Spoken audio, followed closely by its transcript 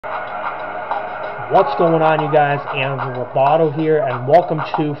What's going on, you guys? Andrew Roboto here, and welcome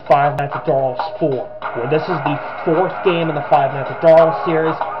to Five Nights at Darl 4. Well, this is the fourth game in the Five Nights at Darl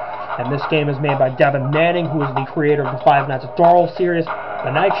series, and this game is made by Devin Manning, who is the creator of the Five Nights at Darl series,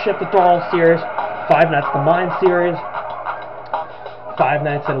 the Night Shift at Darl series, Five Nights at the Mine series, Five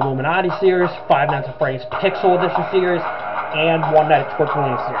Nights at Illuminati series, Five Nights at Freddy's Pixel Edition series, and One Night at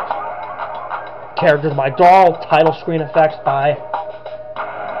Tortellini series. Characters by Darl, title screen effects by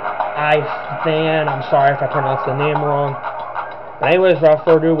I'm sorry if I pronounced the name wrong. But anyways, without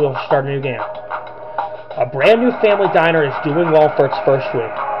further ado, we'll start a new game. A brand new family diner is doing well for its first week.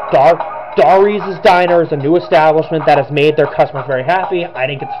 Darl's Diner is a new establishment that has made their customers very happy. I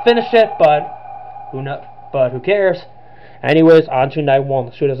didn't get to finish it, but who cares? Anyways, on to night one.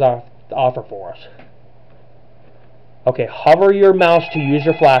 Let's see what it's offer for us. Okay, hover your mouse to use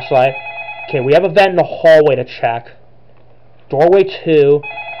your flashlight. Okay, we have a vent in the hallway to check. Doorway 2.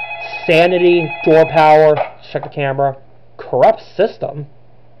 Sanity, door power, check the camera. Corrupt system.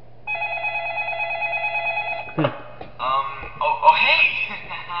 Hey!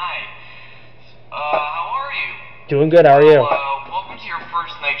 Hi. How are you? Doing good, how are you? Welcome to your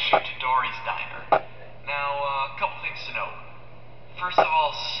first night shift to Dory's Diner. Now, a couple things to note. First of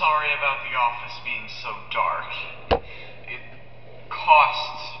all, sorry about the office being so dark. It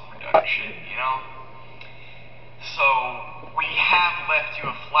costs production, you know? So, we have left you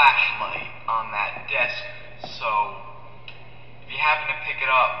a flashlight on that desk, so if you happen to pick it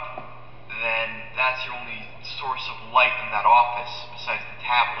up, then that's your only source of light in that office, besides the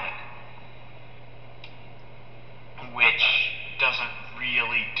tablet, which doesn't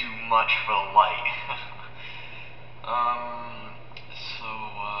really do much for the light.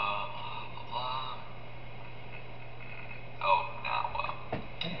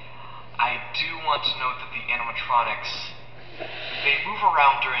 I do want to note that the animatronics, they move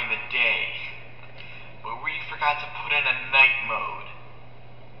around during the day, but we forgot to put in a night mode.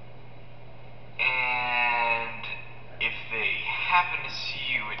 And if they happen to see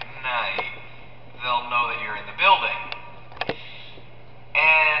you at night, they'll know that you're in the building.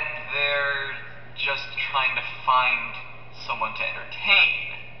 And they're just trying to find someone to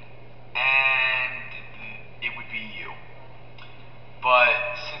entertain. And it would be you.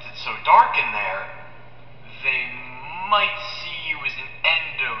 But since it's so dark in there, they might see you as an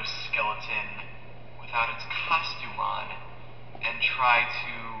endoskeleton without its costume on and try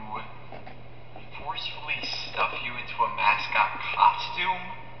to forcefully stuff you into a mascot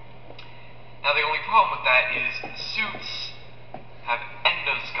costume. Now the only problem with that is the suits have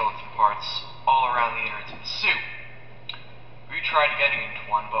endoskeleton parts all around the innards of the suit. We tried getting into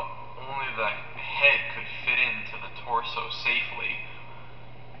one, but only the head could fit into the torso safely.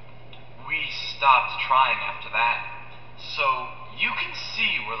 We stopped trying after that. So, you can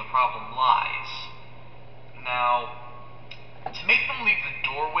see where the problem lies. Now, to make them leave the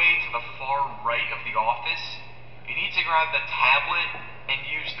doorway to the far right of the office, you need to grab the tablet and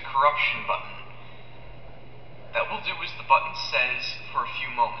use the corruption button. That will do as the button says for a few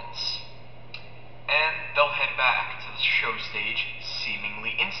moments. And they'll head back to the show stage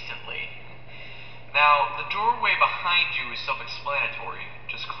seemingly instantly. Now, the doorway behind you is self-explanatory.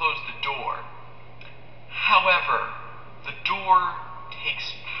 Just close the door. However, the door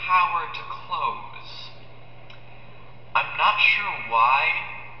takes power to close. I'm not sure why,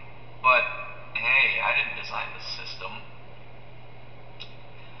 but hey, I didn't design this system.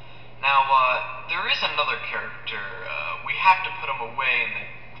 Now, there is another character. We have to put him away in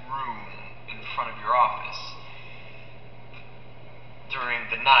the room in front of your office during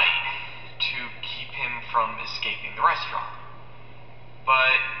the night to keep him from escaping the restaurant.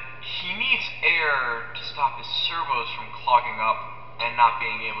 But he needs air to stop his servos from clogging up and not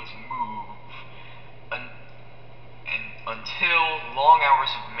being able to move until long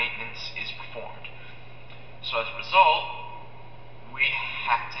hours of maintenance is performed. So as a result, we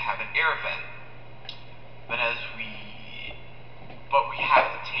have to have an air vent. But we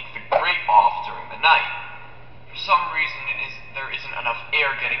have to take the grate off during the night. For some reason, there isn't enough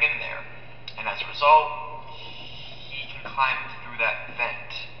air getting in there, and as a result, he can climb through that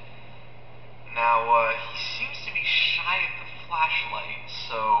vent. Now, he seems to be shy of the flashlight,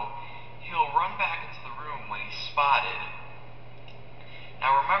 so he'll run back into the room when he's spotted.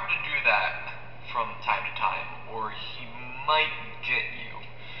 Now, remember to do that from time to time, or he might get you.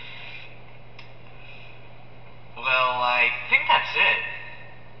 Well, I think that's it.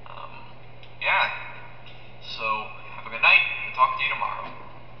 Yeah. So, have a good night, and talk to you tomorrow.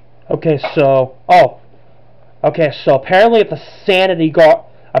 Okay, so apparently if the sanity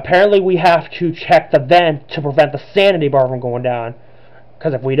apparently we have to check the vent to prevent the sanity bar from going down.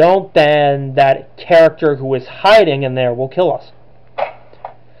 Because if we don't, then that character who is hiding in there will kill us.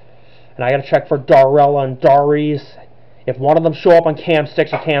 And I gotta check for Darl and Doris. If one of them show up on cam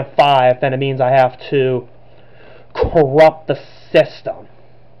 6 or cam 5, then it means I have to corrupt the system.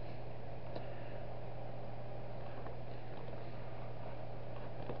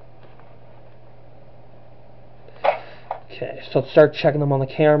 Okay, so let's start checking them on the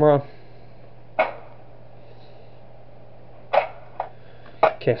camera.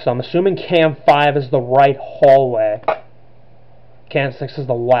 Okay, so I'm assuming cam 5 is the right hallway. Cam 6 is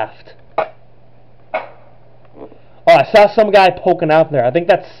the left. Oh, I saw some guy poking out there. I think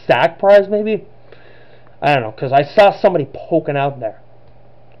that's Sack Prize, maybe? I don't know, because I saw somebody poking out there.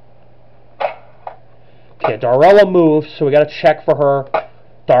 Okay, Darella moved, so we gotta check for her.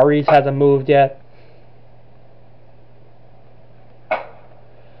 Doris hasn't moved yet.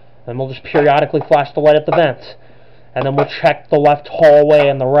 And we'll just periodically flash the light at the vents. And then we'll check the left hallway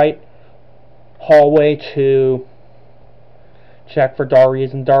and the right hallway to check for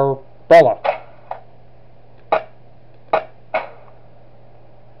Doris and Darella.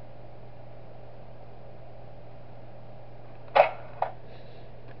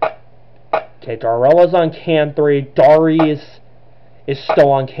 Okay, Darella's on cam 3. Doris is still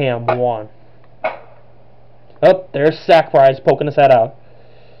on cam 1. Oh, there's Sack Prize poking his head out.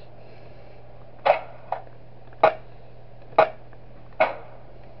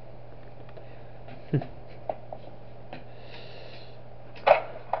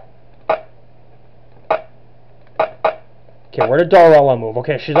 Okay, where did Darella move?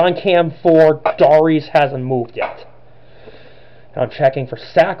 Okay, she's on cam 4. Doris hasn't moved yet. Now I'm checking for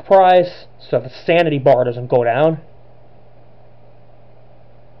Sack Prize, so the sanity bar doesn't go down.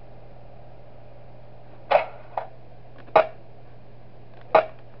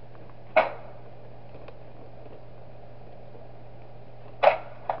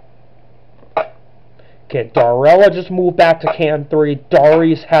 Okay, Darella just moved back to cam 3.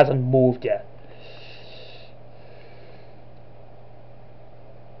 Doris hasn't moved yet.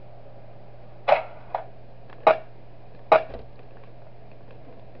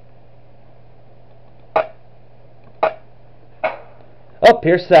 Oh,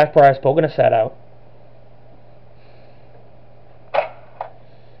 here's Sack Prize poking his head out.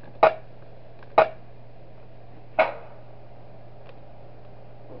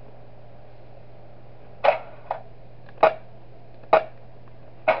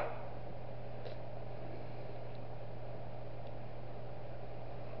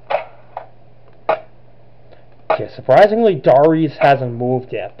 Okay, surprisingly, Doris hasn't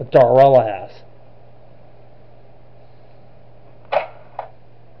moved yet, but Darella has.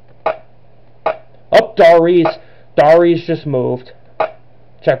 Oh, Doris just moved.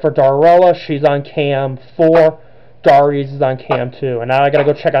 Check for Darella. She's on cam 4. Doris is on cam 2. And now I gotta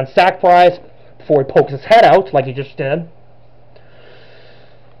go check on Sack Prize before he pokes his head out like he just did.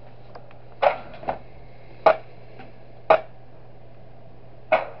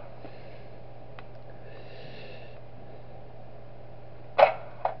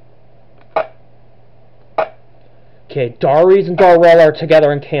 Okay, Doris and Darella are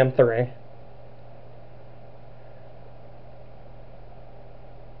together in cam 3.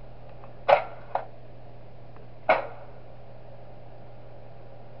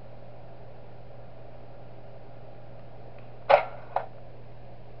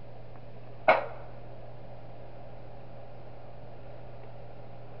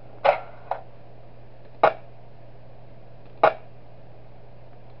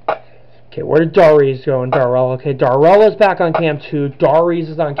 Okay, where did Doris go and Darrell? Okay, Darrella's back on cam 2. Doris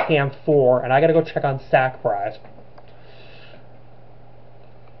is on cam 4. And I gotta go check on Sack Prize.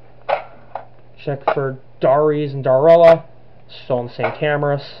 Check for Doris and Darella. Still on the same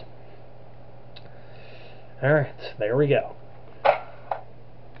cameras. Alright, there we go.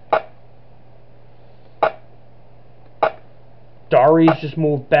 Doris just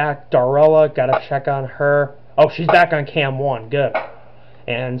moved back. Darella, gotta check on her. Oh, she's back on cam 1. Good.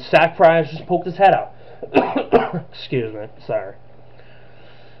 And Sack Prize just poked his head out. Excuse me. Sorry.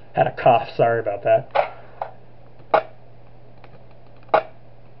 Had a cough. Sorry about that.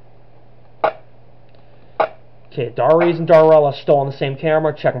 Okay, Doris and Darrella still on the same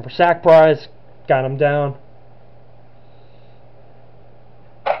camera. Checking for Sack Prize. Got him down.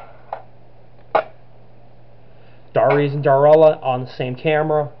 Doris and Darrella on the same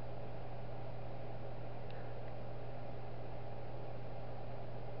camera.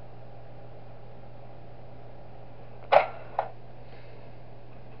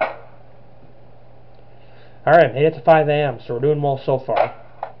 Alright, made it to 5 AM, so we're doing well so far.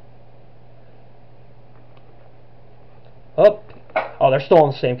 Oh, they're still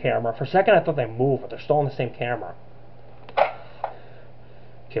on the same camera. For a second, I thought they moved, but they're still on the same camera.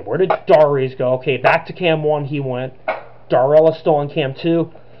 Okay, where did Darius go? Okay, back to cam 1 he went. Darl is still on cam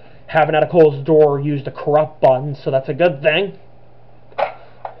 2. Haven't had to close the door or use the corrupt button, so that's a good thing.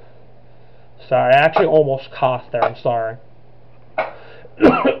 Sorry, I actually almost coughed there. I'm sorry.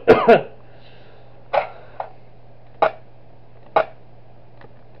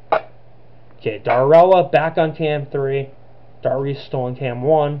 Okay, Darrella back on cam 3. Darius still on cam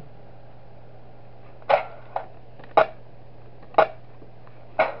 1.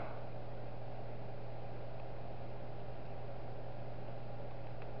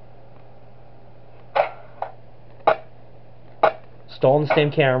 Still on the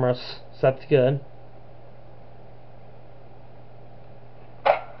same cameras, so that's good.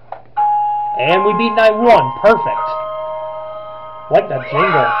 And we beat night 1. Perfect. Like that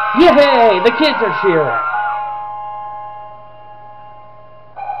jingle. Yay! The kids are cheering.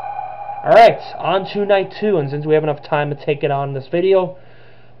 Alright, on to night 2. And since we have enough time to take it on in this video,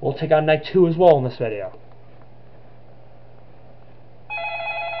 we'll take on night 2 as well in this video.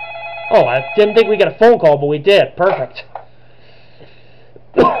 Oh, I didn't think we got a phone call, but we did. Perfect.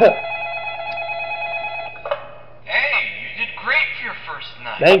 Hey, you did great for your first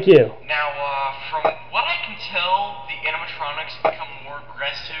night. Thank you. Now, from what I can tell, the animatronics become more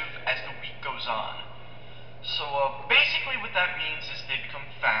aggressive as the week goes on. So, basically what that means is they become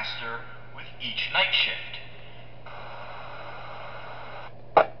faster with each night shift.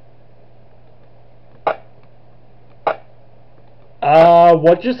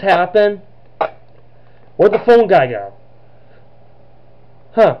 What just happened? Where'd the phone guy go?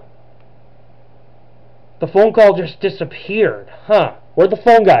 Huh. The phone call just disappeared. Huh. Where'd the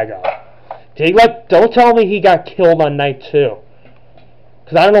phone guy go? Did he, don't tell me he got killed on night 2.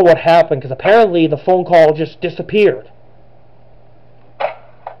 Because I don't know what happened, because apparently the phone call just disappeared.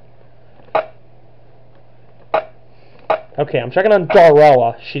 Okay, I'm checking on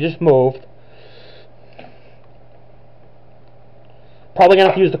Darrella. She just moved. Probably going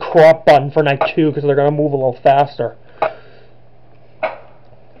to have to use the corrupt button for night 2, because they're going to move a little faster.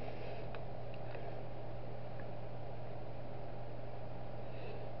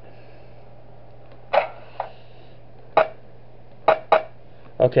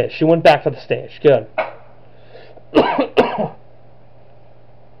 Okay, she went back to the stage. Good.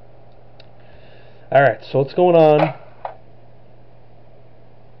 Alright, so what's going on?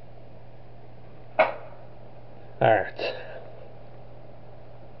 Alright.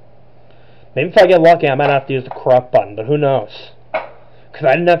 Maybe if I get lucky, I might have to use the corrupt button, but who knows? Because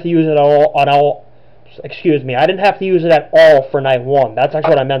I didn't have to use it excuse me, I didn't have to use it at all for night 1. That's actually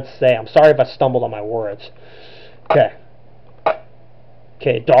what I meant to say. I'm sorry if I stumbled on my words. Okay.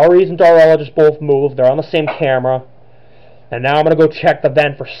 Okay, Darius and Darrella just both moved. They're on the same camera. And now I'm going to go check the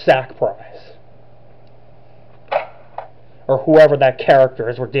vent for sack prize. Or whoever that character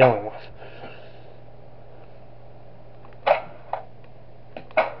is we're dealing with.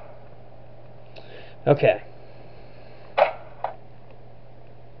 Okay.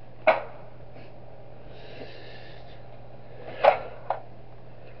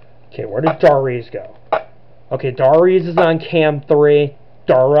 Okay, where did Darius go? Okay, Darius is on cam 3.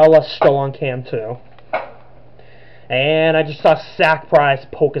 Darrella's still on cam 2. And I just saw Sack Prize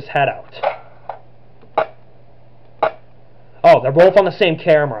poke his head out. Oh, they're both on the same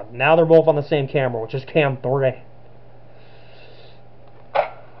camera. Now they're both on the same camera, which is cam 3.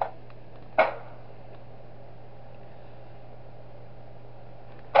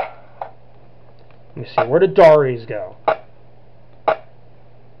 Let me see, where did Darius go?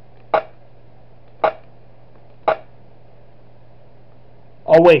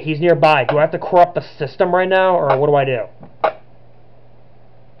 Oh wait, he's nearby. Do I have to corrupt the system right now, or what do I do?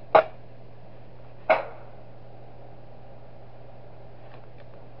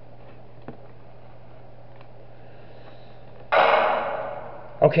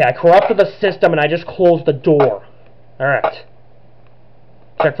 Okay, I corrupted the system and I just closed the door. Alright.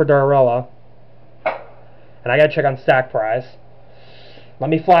 Check for Darrella. And I gotta check on Sack Prize. Let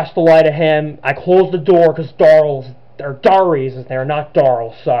me flash the light at him. I closed the door because Darius is there, not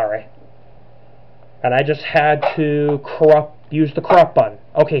Darl, sorry. And I just had to use the corrupt button.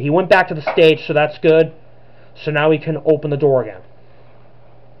 Okay, he went back to the stage, so that's good. So now we can open the door again.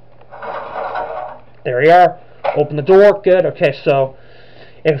 There we are. Open the door, good. Okay, so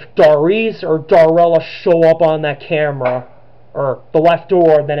if Darius or Darrella show up on that camera, or the left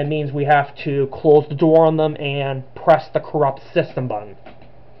door, then it means we have to close the door on them and press the corrupt system button.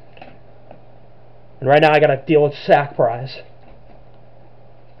 And right now I gotta deal with Sack Prize.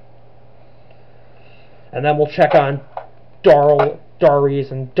 And then we'll check on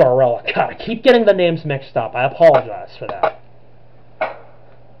Darries and Darrella. God, I keep getting the names mixed up. I apologize for that.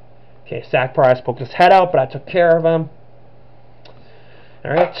 Okay, Sack Prize poked his head out, but I took care of him.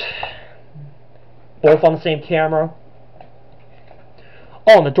 Alright. Both on the same camera.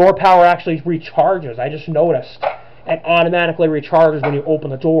 Oh, and the door power actually recharges. I just noticed. It automatically recharges when you open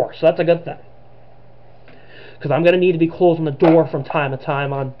the door. So that's a good thing. Because I'm going to need to be closing the door from time to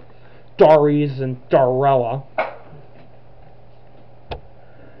time on Darries and Darrella.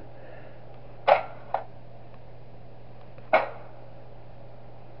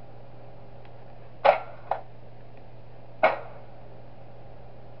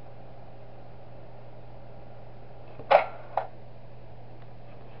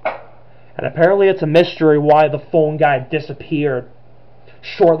 And apparently it's a mystery why the phone guy disappeared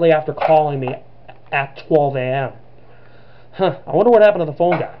shortly after calling me at 12 a.m. Huh, I wonder what happened to the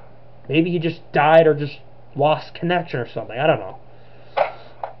phone guy. Maybe he just died or just lost connection or something. I don't know.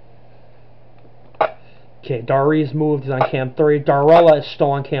 Okay, Darries moved. He's on cam 3. Darrella is still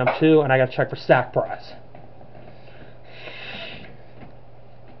on cam 2, and I gotta check for Sack Prize.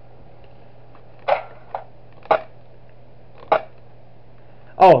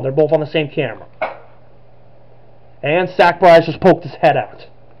 Oh, they're both on the same camera. And Sack Prize just poked his head out.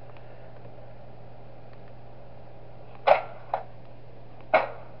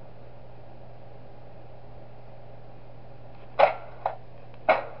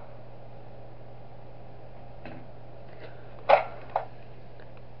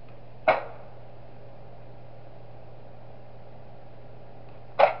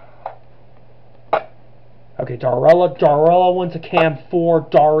 Okay, Darrella went to cam 4,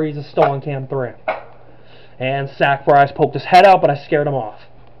 Darries is still on cam 3. And Sack Prize poked his head out, but I scared him off.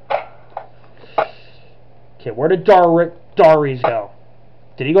 Okay, where did Darries go?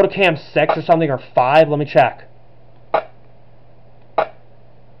 Did he go to cam 6 or something, or 5? Let me check.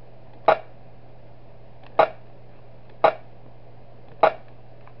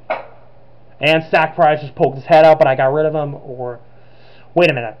 And Sack Prize just poked his head out, but I got rid of him, or... Wait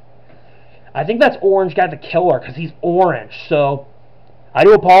a minute. I think that's Orange Guy the Killer, because he's orange, so... I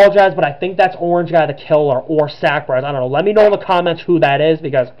do apologize, but I think that's Orange Guy the Killer, or Sack Prize. I don't know. Let me know in the comments who that is,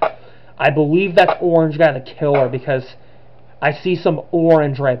 because I believe that's Orange Guy the Killer, because I see some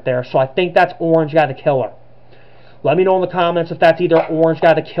orange right there, so I think that's Orange Guy the Killer. Let me know in the comments if that's either Orange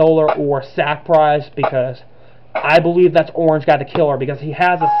Guy the Killer or Sack Prize, because I believe that's Orange Guy the Killer, because he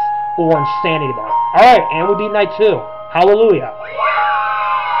has a orange sanity bar. Alright, and we beat night 2. Hallelujah.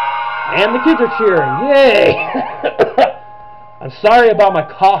 And the kids are cheering. Yay! I'm sorry about my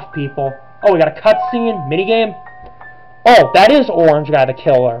cough, people. Oh, we got a cutscene, minigame. Oh, that is Orange Guy the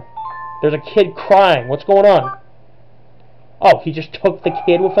Killer. There's a kid crying. What's going on? Oh, he just took the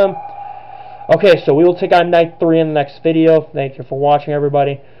kid with him? Okay, so we will take on night 3 in the next video. Thank you for watching,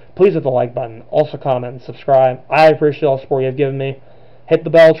 everybody. Please hit the like button. Also comment and subscribe. I appreciate all the support you have given me. Hit the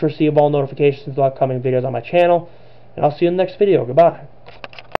bell to receive all notifications of upcoming videos on my channel. And I'll see you in the next video. Goodbye.